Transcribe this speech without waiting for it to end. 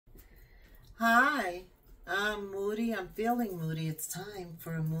Hi, I'm Moody. I'm feeling moody. It's time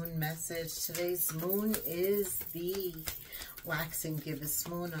for a moon message. Today's moon is the waxing gibbous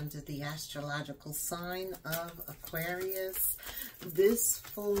moon under the astrological sign of Aquarius. This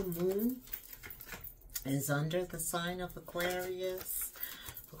full moon is under the sign of Aquarius.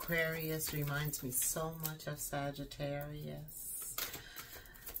 Aquarius reminds me so much of Sagittarius.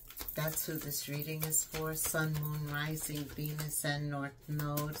 That's who this reading is for. Sun, Moon, Rising, Venus, and North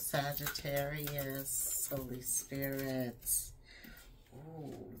Node, Sagittarius, Holy Spirit.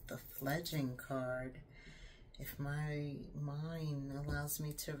 Ooh, the Fledging card. If my mind allows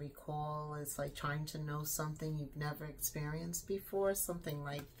me to recall, it's like trying to know something you've never experienced before, something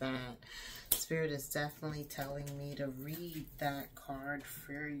like that. Spirit is definitely telling me to read that card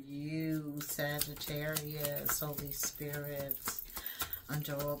for you, Sagittarius, Holy Spirit.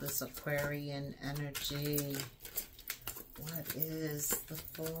 Under all this Aquarian energy, what is the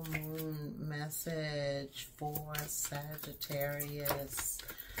full moon message for Sagittarius?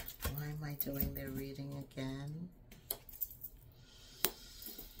 Why am I doing their reading again?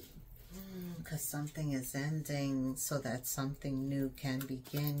 Because something is ending so that something new can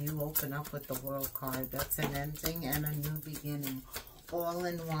begin. You open up with the World card. That's an ending and a new beginning, all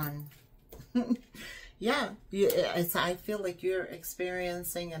in one. Yeah, I feel like you're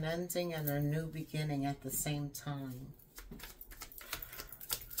experiencing an ending and a new beginning at the same time.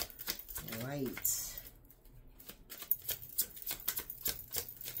 Right.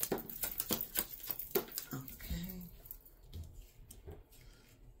 Okay.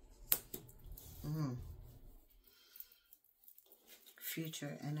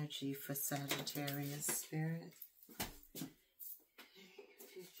 Future energy for Sagittarius, Spirit.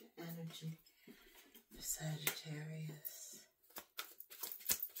 Future energy. Sagittarius.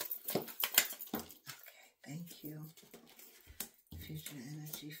 Okay, thank you. Future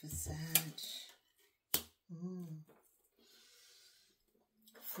energy for Sag.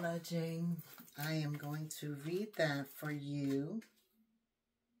 Fledging. I am going to read that for you.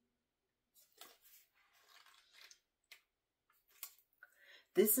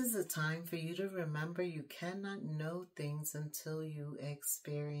 This is a time for you to remember you cannot know things until you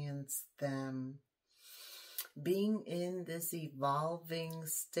experience them. Being in this evolving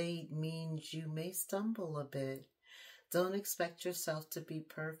state means you may stumble a bit. Don't expect yourself to be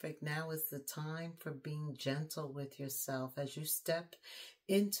perfect. Now is the time for being gentle with yourself as you step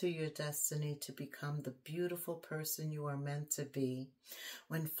into your destiny to become the beautiful person you are meant to be.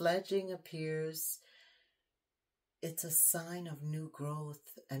 When fledging appears, it's a sign of new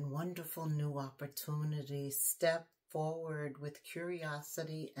growth and wonderful new opportunities. Step forward with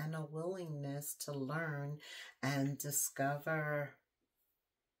curiosity and a willingness to learn and discover.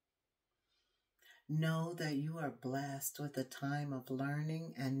 Know that you are blessed with a time of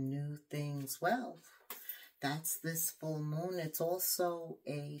learning and new things. Well, that's this full moon. It's also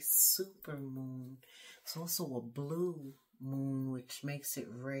a super moon. It's also a blue moon, which makes it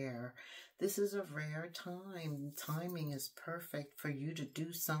rare. This is a rare time. Timing is perfect for you to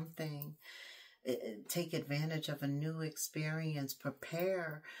do something. Take advantage of a new experience.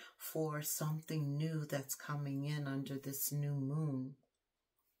 Prepare for something new that's coming in under this new moon.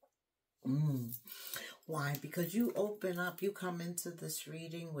 Why? Because you open up, you come into this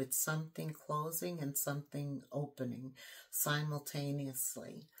reading with something closing and something opening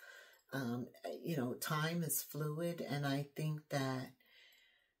simultaneously. You know, time is fluid, and I think that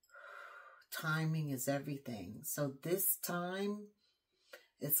timing is everything. So this time,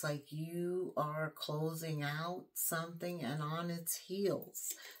 it's like you are closing out something, and on its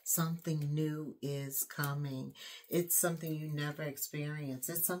heels, something new is coming. It's something you never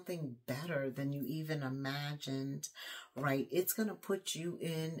experienced. It's something better than you even imagined, right? It's going to put you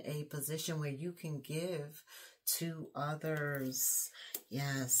in a position where you can give to others.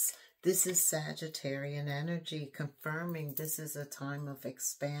 Yes, this is Sagittarian energy, confirming this is a time of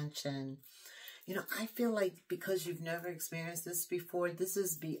expansion. You know, I feel like because you've never experienced this before, this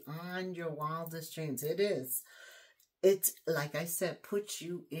is beyond your wildest dreams. It is. It's, like I said, puts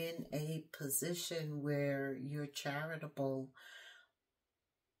you in a position where you're charitable.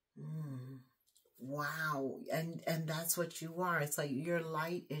 Wow. And that's what you are. It's like your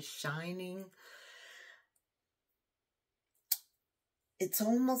light is shining. It's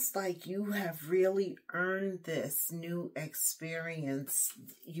almost like you have really earned this new experience.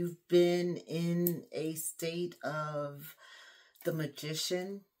 You've been in a state of the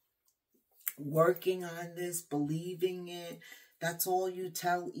magician, working on this, believing it. That's all you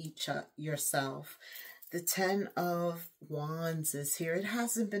tell yourself. The 10 of Wands is here. It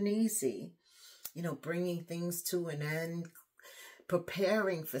hasn't been easy, you know, bringing things to an end,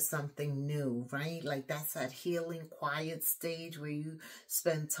 preparing for something new, right? Like that's that healing, quiet stage where you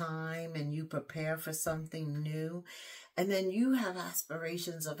spend time and you prepare for something new. And then you have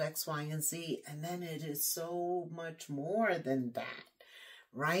aspirations of X, Y, and Z. And then it is so much more than that,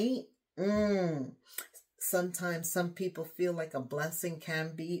 right? Sometimes some people feel like a blessing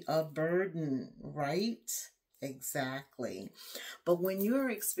can be a burden, right? Exactly. But when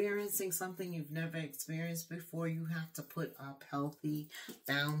you're experiencing something you've never experienced before, you have to put up healthy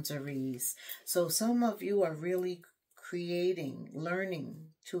boundaries. So some of you are really learning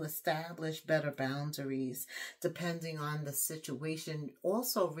to establish better boundaries depending on the situation.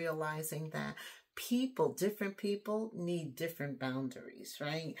 Also realizing that different people need different boundaries,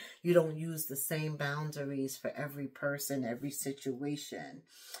 right? You don't use the same boundaries for every person, every situation.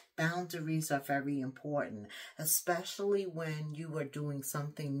 Boundaries are very important, especially when you are doing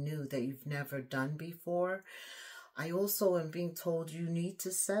something new that you've never done before. I also am being told you need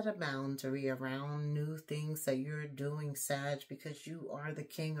to set a boundary around new things that you're doing, Sag, because you are the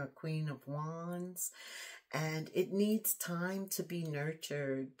king or queen of wands. And it needs time to be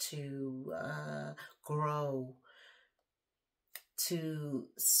nurtured, to grow, to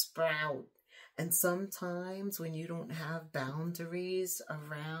sprout. And sometimes when you don't have boundaries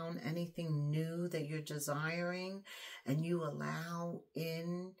around anything new that you're desiring, and you allow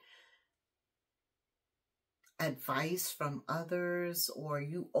in advice from others, or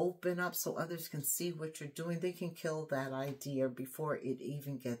you open up so others can see what you're doing, they can kill that idea before it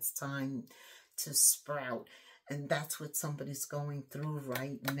even gets time to sprout. And that's what somebody's going through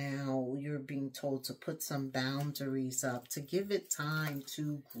right now. You're being told to put some boundaries up, to give it time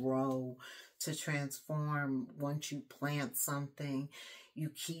to grow, to transform. Once you plant something, you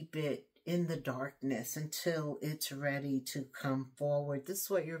keep it in the darkness until it's ready to come forward. This is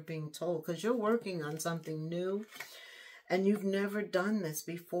what you're being told, because you're working on something new and you've never done this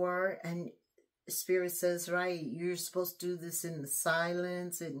before. And Spirit says, right, you're supposed to do this in the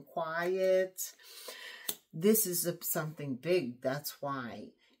silence and quiet. This is something big. That's why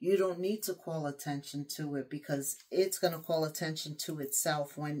you don't need to call attention to it, because it's going to call attention to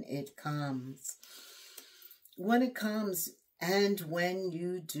itself when it comes. When it comes, and when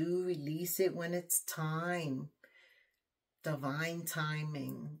you do release it, when it's time, divine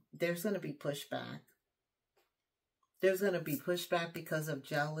timing, there's going to be pushback. There's going to be pushback because of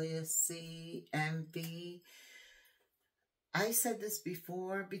jealousy, envy. I said this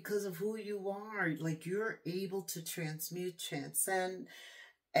before, because of who you are. Like, you're able to transmute, transcend,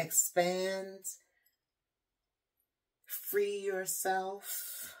 expand, free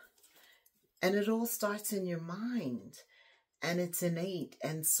yourself. And it all starts in your mind. And it's innate.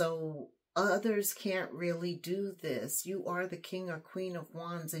 And so others can't really do this. You are the king or queen of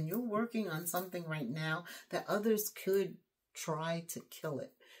wands, and you're working on something right now that others could try to kill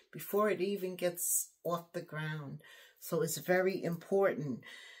it before it even gets off the ground. So it's very important.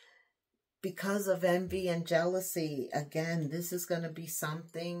 Because of envy and jealousy, again, this is going to be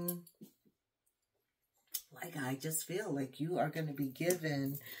something, like, I just feel like you are going to be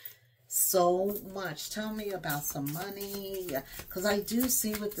given so much. Tell me about some money, because I do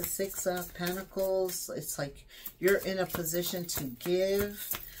see with the Six of Pentacles, it's like you're in a position to give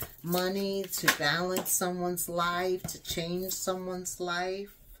money, to balance someone's life, to change someone's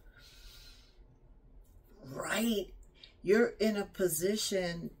life. Right? You're in a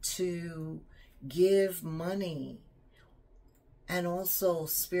position to give money and also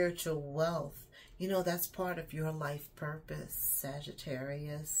spiritual wealth. You know, that's part of your life purpose,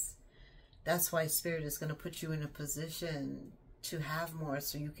 Sagittarius. That's why Spirit is going to put you in a position to have more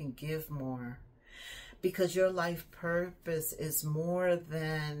so you can give more. Because your life purpose is more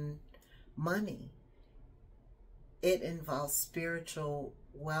than money. It involves spiritual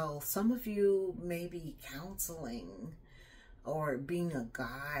wealth. Some of you may be counseling or being a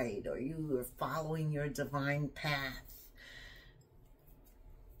guide, or you are following your divine path.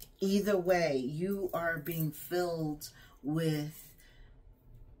 Either way, you are being filled with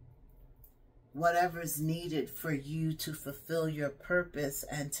whatever's needed for you to fulfill your purpose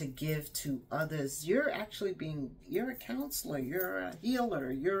and to give to others. You're actually you're a counselor, you're a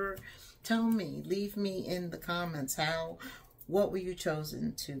healer, tell me, leave me in the comments, what were you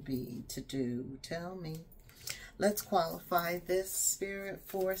chosen to do? Tell me. Let's qualify this, Spirit,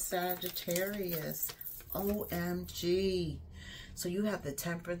 for Sagittarius. OMG. So you have the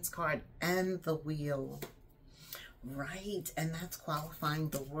Temperance card and the Wheel. Right, and that's qualifying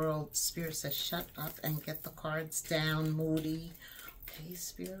the World. Spirit says, shut up and get the cards down, Moody. Okay,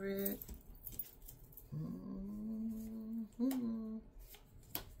 Spirit.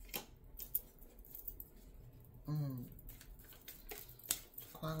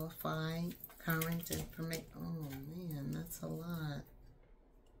 qualify current information. Oh man, that's a lot.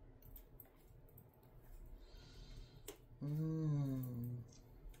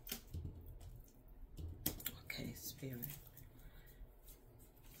 Okay, Spirit.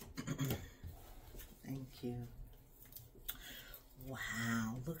 Thank you.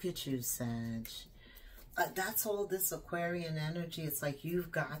 Wow, look at you, Sag. That's all this Aquarian energy. It's like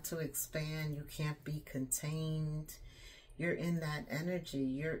you've got to expand. You can't be contained. You're in that energy.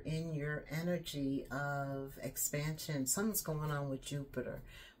 You're in your energy of expansion. Something's going on with Jupiter.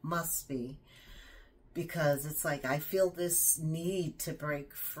 Must be. Because it's like I feel this need to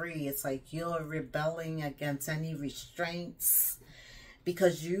break free. It's like you're rebelling against any restraints.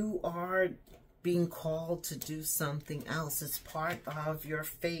 Because you are being called to do something else. It's part of your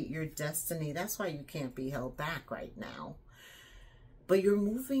fate, your destiny. That's why you can't be held back right now. But you're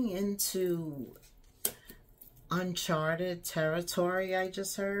moving into uncharted territory, I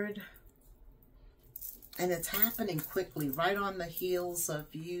just heard. And it's happening quickly, right on the heels of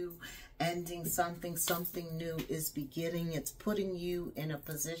you ending something. Something new is beginning. It's putting you in a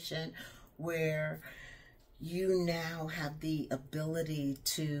position where you now have the ability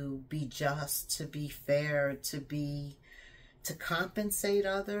to be just, to be fair, to compensate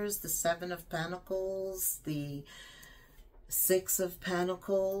others. The Seven of Pentacles, the Six of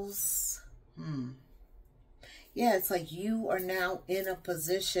Pentacles. Yeah, it's like you are now in a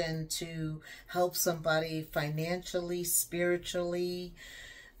position to help somebody financially, spiritually,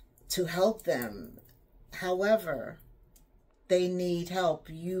 to help them. However they need help,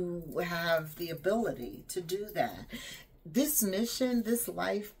 you have the ability to do that. This mission, this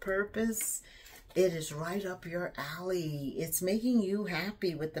life purpose, it is right up your alley. It's making you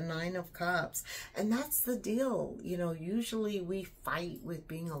happy with the Nine of Cups. And that's the deal. You know, usually we fight with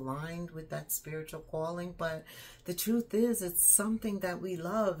being aligned with that spiritual calling, but the truth is it's something that we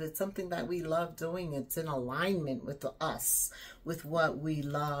love. It's something that we love doing. It's in alignment with us, with what we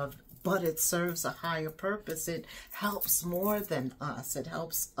love. But it serves a higher purpose. It helps more than us. It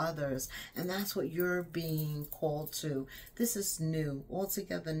helps others. And that's what you're being called to. This is new,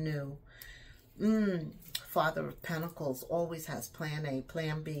 altogether new. Father of Pentacles always has plan A,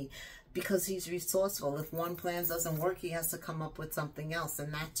 plan B, because he's resourceful. If one plan doesn't work, he has to come up with something else.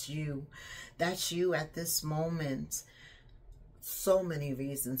 And that's you. That's you at this moment. So many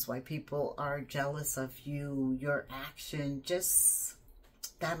reasons why people are jealous of you, your action, just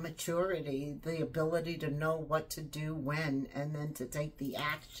that maturity, the ability to know what to do when, and then to take the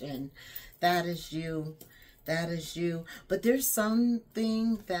action. That is you. That is you. But there's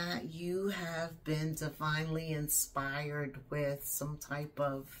something that you have been divinely inspired with, some type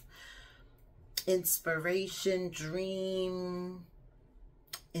of inspiration, dream,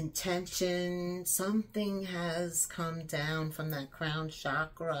 intention. Something has come down from that crown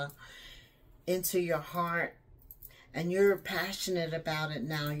chakra into your heart. And you're passionate about it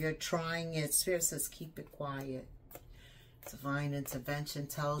now. You're trying it. Spirit says, keep it quiet. Divine intervention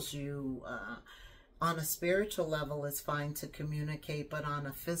tells you, on a spiritual level, it's fine to communicate. But on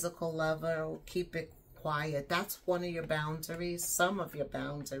a physical level, keep it quiet. That's one of your boundaries. Some of your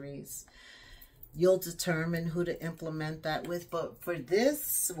boundaries. You'll determine who to implement that with. But for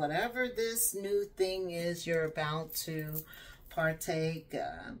this, whatever this new thing is you're about to partake,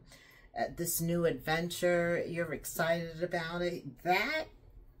 this new adventure, you're excited about it, that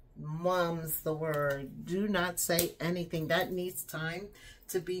mum's the word. Do not say anything. That needs time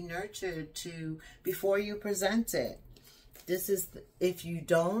to be nurtured before you present it. This is, if you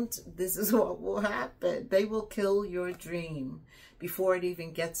don't, this is what will happen. They will kill your dream before it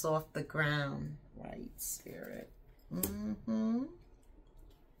even gets off the ground. Right, Spirit?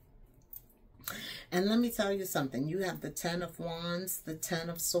 And let me tell you something. You have the Ten of Wands, the Ten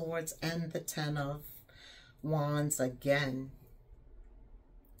of Swords, and the Ten of Wands again.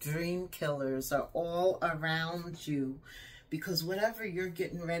 Dream killers are all around you, because whatever you're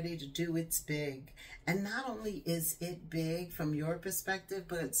getting ready to do, it's big. And not only is it big from your perspective,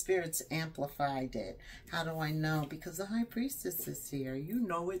 but Spirit's amplified it. How do I know? Because the High Priestess is here. You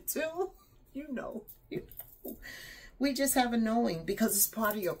know it too. You know. We just have a knowing, because it's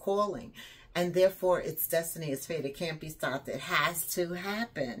part of your calling. And therefore, it's destiny, it's fate. It can't be stopped. It has to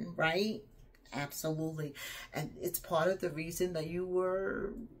happen, right? Absolutely. And it's part of the reason that you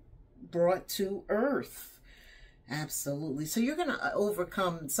were brought to Earth. Absolutely. So you're going to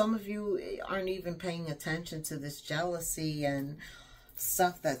overcome. Some of you aren't even paying attention to this jealousy and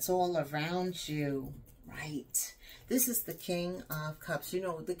stuff that's all around you, right? This is the King of Cups. You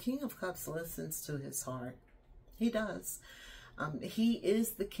know, the King of Cups listens to his heart. He does. He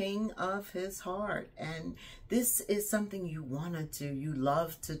is the king of his heart, and this is something you want to do, you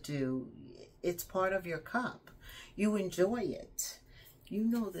love to do. It's part of your cup. You enjoy it. You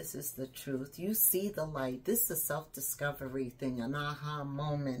know this is the truth. You see the light. This is a self-discovery thing, an aha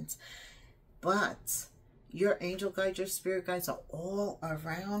moment. But your angel guides, your spirit guides are all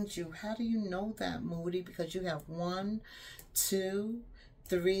around you. How do you know that, Moody? Because you have 1, 2,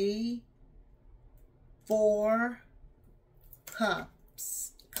 3, 4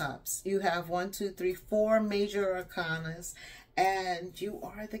 cups. You have 1, 2, 3, 4 major arcanas, and you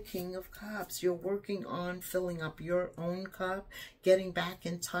are the king of cups. You're working on filling up your own cup, getting back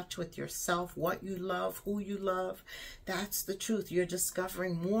in touch with yourself, what you love, who you love. That's the truth. You're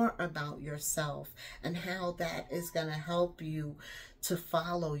discovering more about yourself and how that is going to help you to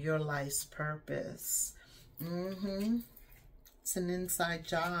follow your life's purpose. It's an inside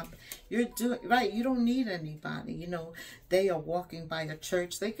job. You're doing right. You don't need anybody. You know, they are walking by a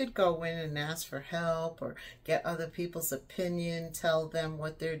church. They could go in and ask for help or get other people's opinion, tell them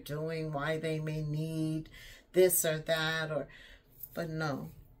what they're doing, why they may need this or that, but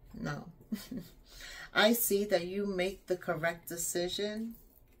no. I see that you make the correct decision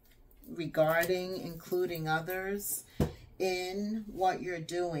regarding including others in what you're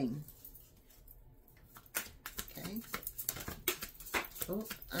doing. Okay. Oh,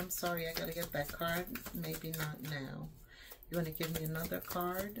 I'm sorry, I gotta get that card. Maybe not now. You want to give me another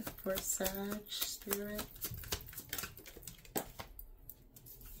card for Sag Spirit?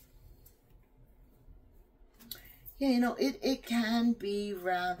 Yeah, you know, it can be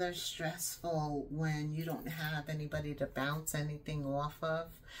rather stressful when you don't have anybody to bounce anything off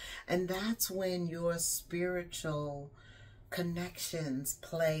of. And that's when your spiritual connections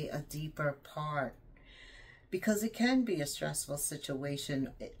play a deeper part. Because it can be a stressful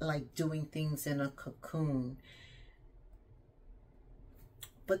situation, like doing things in a cocoon.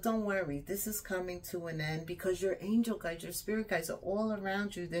 But don't worry, this is coming to an end because your angel guides, your spirit guides are all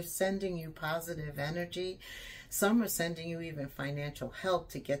around you. They're sending you positive energy. Some are sending you even financial help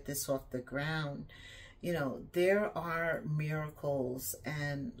to get this off the ground. You know, there are miracles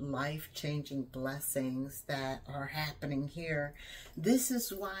and life-changing blessings that are happening here. This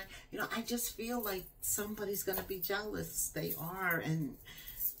is why, you know, I just feel like somebody's going to be jealous. They are. And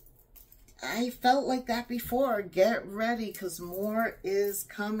I felt like that before. Get ready because more is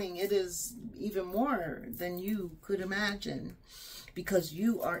coming. It is even more than you could imagine because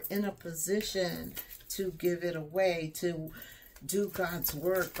you are in a position to give it away, to do God's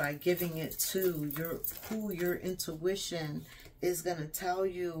work by giving it to your intuition is going to tell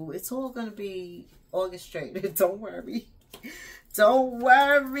you. It's all going to be orchestrated. Don't worry. Don't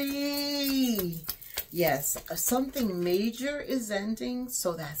worry. Yes, something major is ending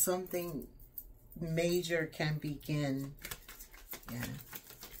so that something major can begin. Yeah.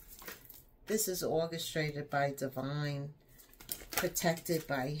 This is orchestrated by divine, protected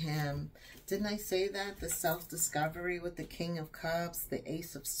by him. Didn't I say that? The self-discovery with the King of Cups, the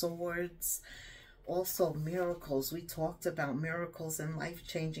Ace of Swords, also miracles. We talked about miracles and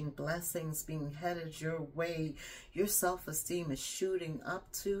life-changing blessings being headed your way. Your self-esteem is shooting up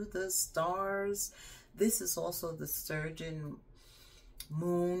to the stars. This is also the Sturgeon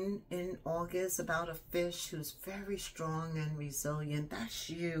moon in August, about a fish who's very strong and resilient. That's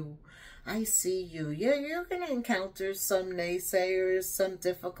you. I see you. Yeah, you're going to encounter some naysayers, some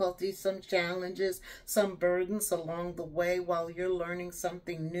difficulties, some challenges, some burdens along the way while you're learning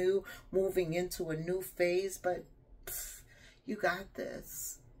something new, moving into a new phase. But you got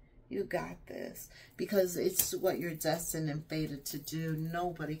this. You got this. Because it's what you're destined and fated to do.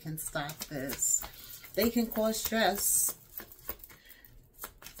 Nobody can stop this. They can cause stress.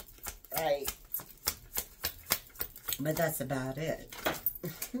 Right. But that's about it.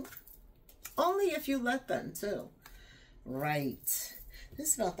 Only if you let them, too. Right.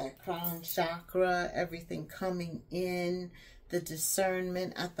 This is about that crown chakra, everything coming in, the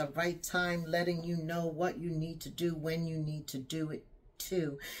discernment at the right time, letting you know what you need to do, when you need to do it,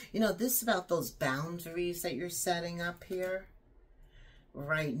 too. You know, this is about those boundaries that you're setting up here.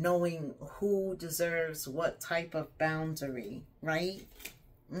 Right. Knowing who deserves what type of boundary. Right.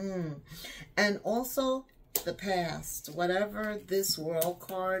 And also the past, whatever this world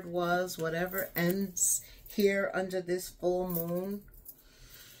card was, whatever ends here under this full moon,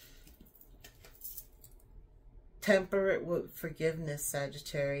 temper it with forgiveness,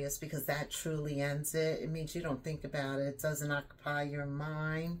 Sagittarius, because that truly ends it. It means you don't think about it. It doesn't occupy your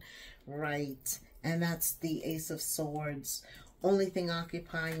mind. Right. And that's the Ace of Swords. Only thing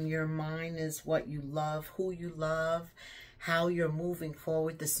occupying your mind is what you love, who you love, how you're moving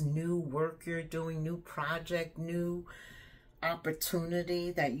forward, this new work you're doing, new project, new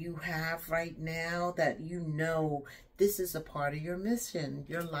opportunity that you have right now, that you know this is a part of your mission,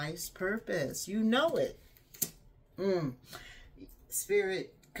 your life's purpose. You know it.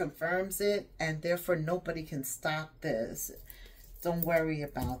 Spirit confirms it, and therefore nobody can stop this. Don't worry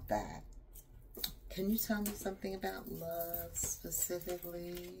about that. Can you tell me something about love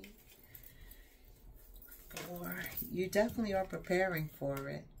specifically? Or you definitely are preparing for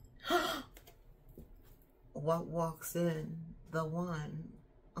it. What walks in? The one.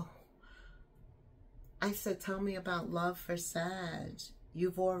 Oh, I said, tell me about love for Sag.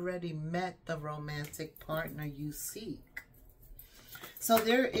 You've already met the romantic partner you seek. So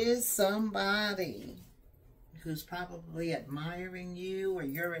there is somebody who's probably admiring you, or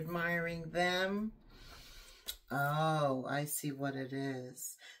you're admiring them. Oh, I see what it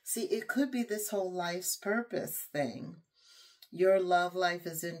is. See, it could be this whole life's purpose thing. Your love life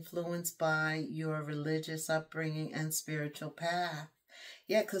is influenced by your religious upbringing and spiritual path.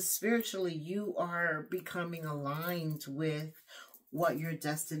 Yeah, because spiritually you are becoming aligned with what you're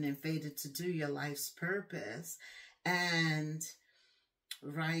destined and fated to do, your life's purpose. And,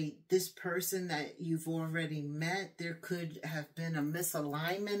 right, this person that you've already met, there could have been a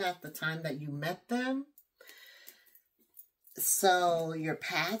misalignment at the time that you met them. So your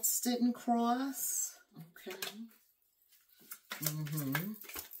paths didn't cross. Okay.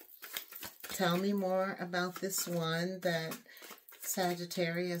 Tell me more about this one that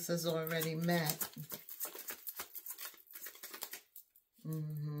Sagittarius has already met.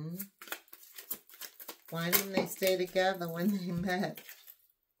 Why didn't they stay together when they met?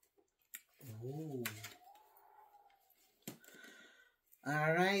 Ooh.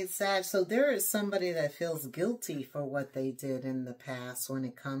 All right, Sag. So there is somebody that feels guilty for what they did in the past. When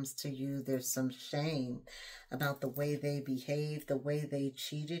it comes to you, there's some shame about the way they behaved, the way they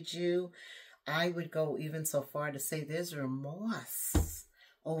cheated you. I would go even so far to say there's remorse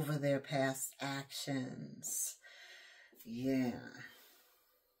over their past actions. Yeah.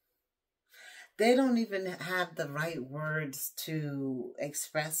 They don't even have the right words to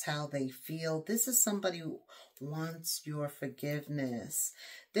express how they feel. This is somebody who wants your forgiveness.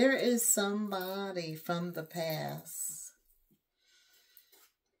 There is somebody from the past.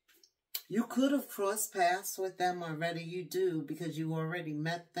 You could have crossed paths with them already. You do, because you already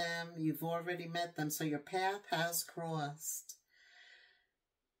met them. You've already met them. So your path has crossed.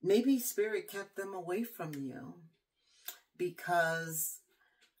 Maybe Spirit kept them away from you because,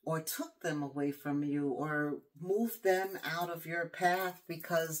 or took them away from you, or moved them out of your path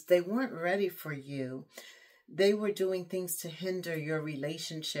because they weren't ready for you. They were doing things to hinder your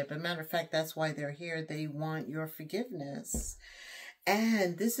relationship. As a matter of fact, that's why they're here. They want your forgiveness.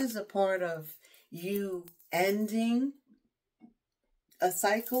 And this is a part of you ending a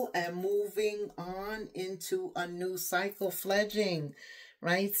cycle and moving on into a new cycle, fledging,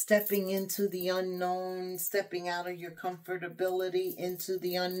 right? Stepping into the unknown, stepping out of your comfortability into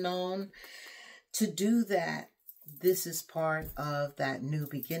the unknown. To do that, this is part of that new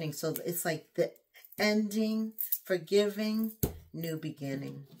beginning. So it's like the ending, forgiving, new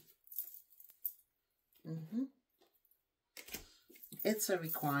beginning. It's a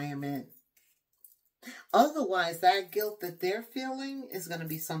requirement. Otherwise, that guilt that they're feeling is going to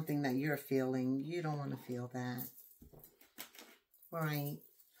be something that you're feeling. You don't want to feel that. Right?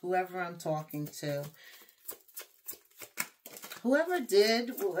 Whoever I'm talking to, whoever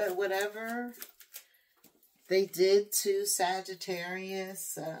did whatever they did to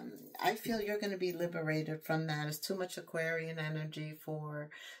Sagittarius, I feel you're going to be liberated from that. It's too much Aquarian energy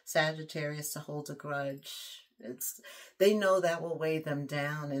for Sagittarius to hold a grudge. They know that will weigh them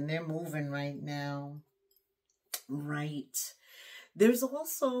down, and they're moving right now. Right. There's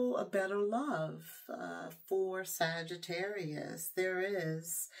also a better love for Sagittarius. There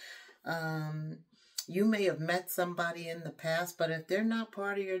is. You may have met somebody in the past, but if they're not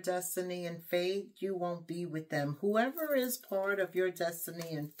part of your destiny and fate, you won't be with them. Whoever is part of your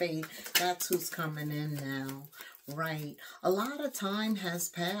destiny and fate, that's who's coming in now. Right. A lot of time has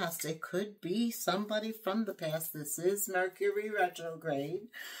passed. It could be somebody from the past. This is Mercury retrograde.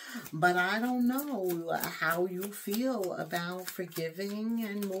 But I don't know how you feel about forgiving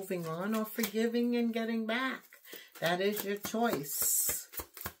and moving on, or forgiving and getting back. That is your choice.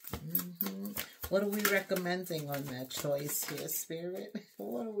 What are we recommending on that choice here, Spirit?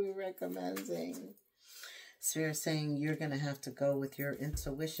 What are we recommending? Spirit saying you're going to have to go with your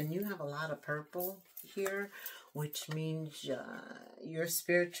intuition. You have a lot of purple here, which means your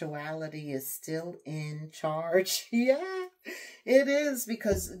spirituality is still in charge. Yeah, it is,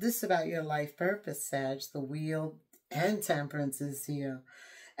 because this is about your life purpose, Sag. The wheel and temperance is here.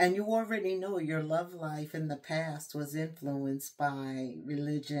 And you already know your love life in the past was influenced by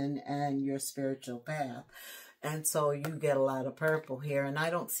religion and your spiritual path. And so you get a lot of purple here. And I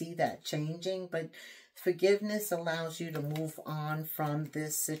don't see that changing, but forgiveness allows you to move on from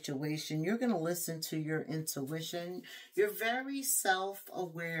this situation. You're going to listen to your intuition. You're very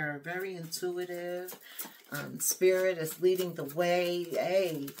self-aware, very intuitive. Spirit is leading the way.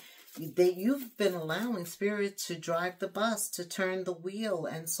 Hey, you've been allowing Spirit to drive the bus, to turn the wheel,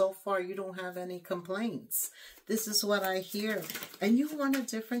 and so far you don't have any complaints. This is what I hear. And you want a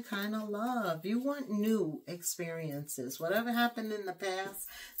different kind of love. You want new experiences. Whatever happened in the past,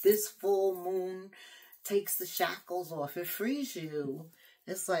 this full moon takes the shackles off. It frees you.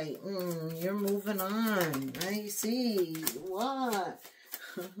 It's like, you're moving on. I see. What?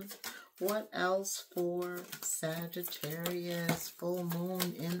 What else for Sagittarius, full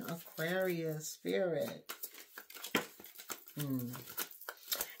moon in Aquarius, Spirit?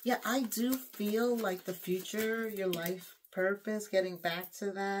 Yeah, I do feel like the future, your life purpose, getting back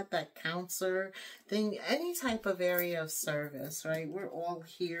to that counselor thing, any type of area of service, right? We're all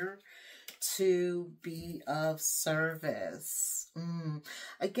here to be of service.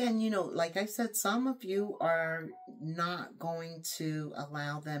 Again, you know, like I said, some of you are not going to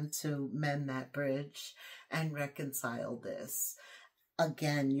allow them to mend that bridge and reconcile this.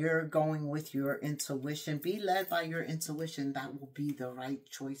 Again, you're going with your intuition. Be led by your intuition. That will be the right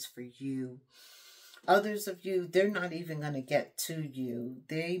choice for you. Others of you, they're not even going to get to you.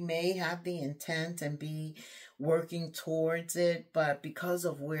 They may have the intent and be working towards it, but because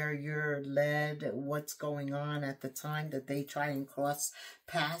of where you're led, what's going on at the time that they try and cross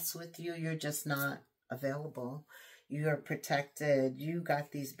paths with you, you're just not available. You're protected. You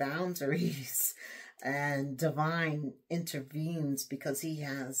got these boundaries, and divine intervenes because he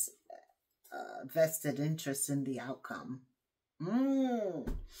has vested interest in the outcome.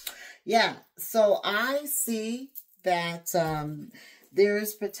 Yeah, so I see that there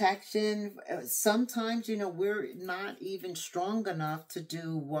is protection. Sometimes, you know, we're not even strong enough to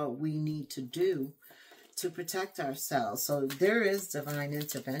do what we need to do to protect ourselves. So there is divine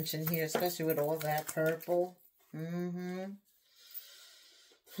intervention here, especially with all that purple.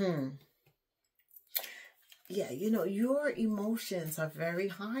 Yeah, you know, your emotions are very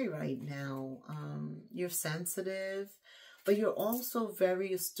high right now. You're sensitive, but you're also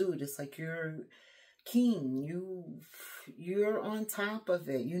very astute. It's like you're keen. You're on top of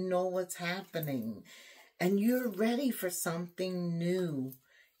it. You know what's happening. And you're ready for something new,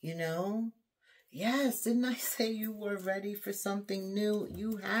 you know? Yes, didn't I say you were ready for something new?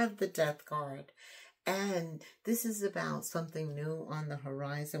 You have the Death card. And this is about something new on the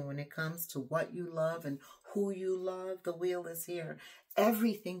horizon when it comes to what you love and who you love. The wheel is here.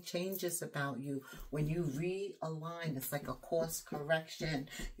 Everything changes about you when you realign. It's like a course correction.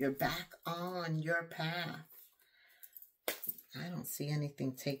 You're back on your path. I don't see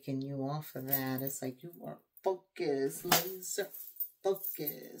anything taking you off of that. It's like you are focused, laser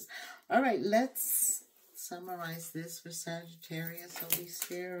focused. All right, let's summarize this for Sagittarius, Holy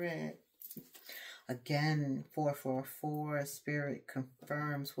Spirit. Again, 444, Spirit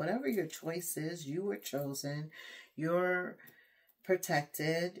confirms whatever your choice is, you were chosen, you're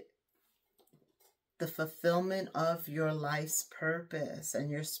protected. The fulfillment of your life's purpose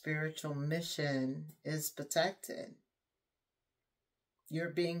and your spiritual mission is protected.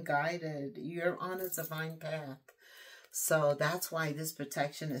 You're being guided. You're on a divine path. So that's why this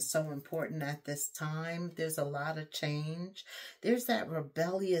protection is so important at this time. There's a lot of change. There's that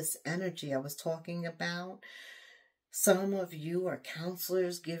rebellious energy I was talking about. Some of you are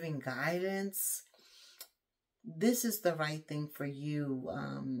counselors giving guidance. This is the right thing for you.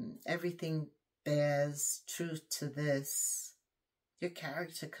 Everything bears truth to this. Your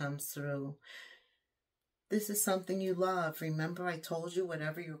character comes through. This is something you love. Remember, I told you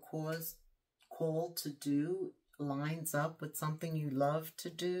whatever you're called to do lines up with something you love to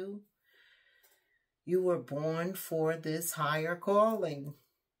do. You were born for this higher calling.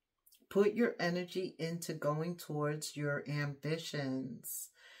 Put your energy into going towards your ambitions.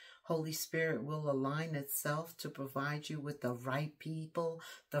 Holy Spirit will align itself to provide you with the right people,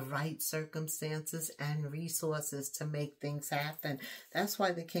 the right circumstances, and resources to make things happen. That's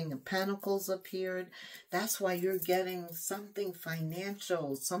why the King of Pentacles appeared. That's why you're getting something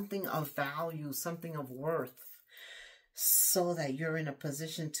financial, something of value, something of worth, so that you're in a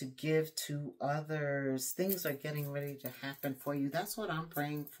position to give to others. Things are getting ready to happen for you. That's what I'm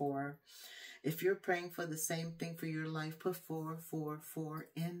praying for. If you're praying for the same thing for your life, put 444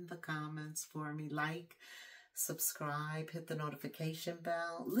 in the comments for me. Like, subscribe, hit the notification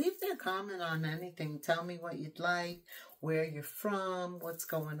bell, leave me a comment on anything. Tell me what you'd like, where you're from, what's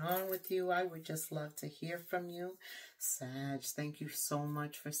going on with you. I would just love to hear from you. Sag, thank you so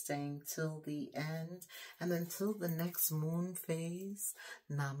much for staying till the end. And until the next moon phase,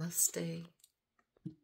 namaste.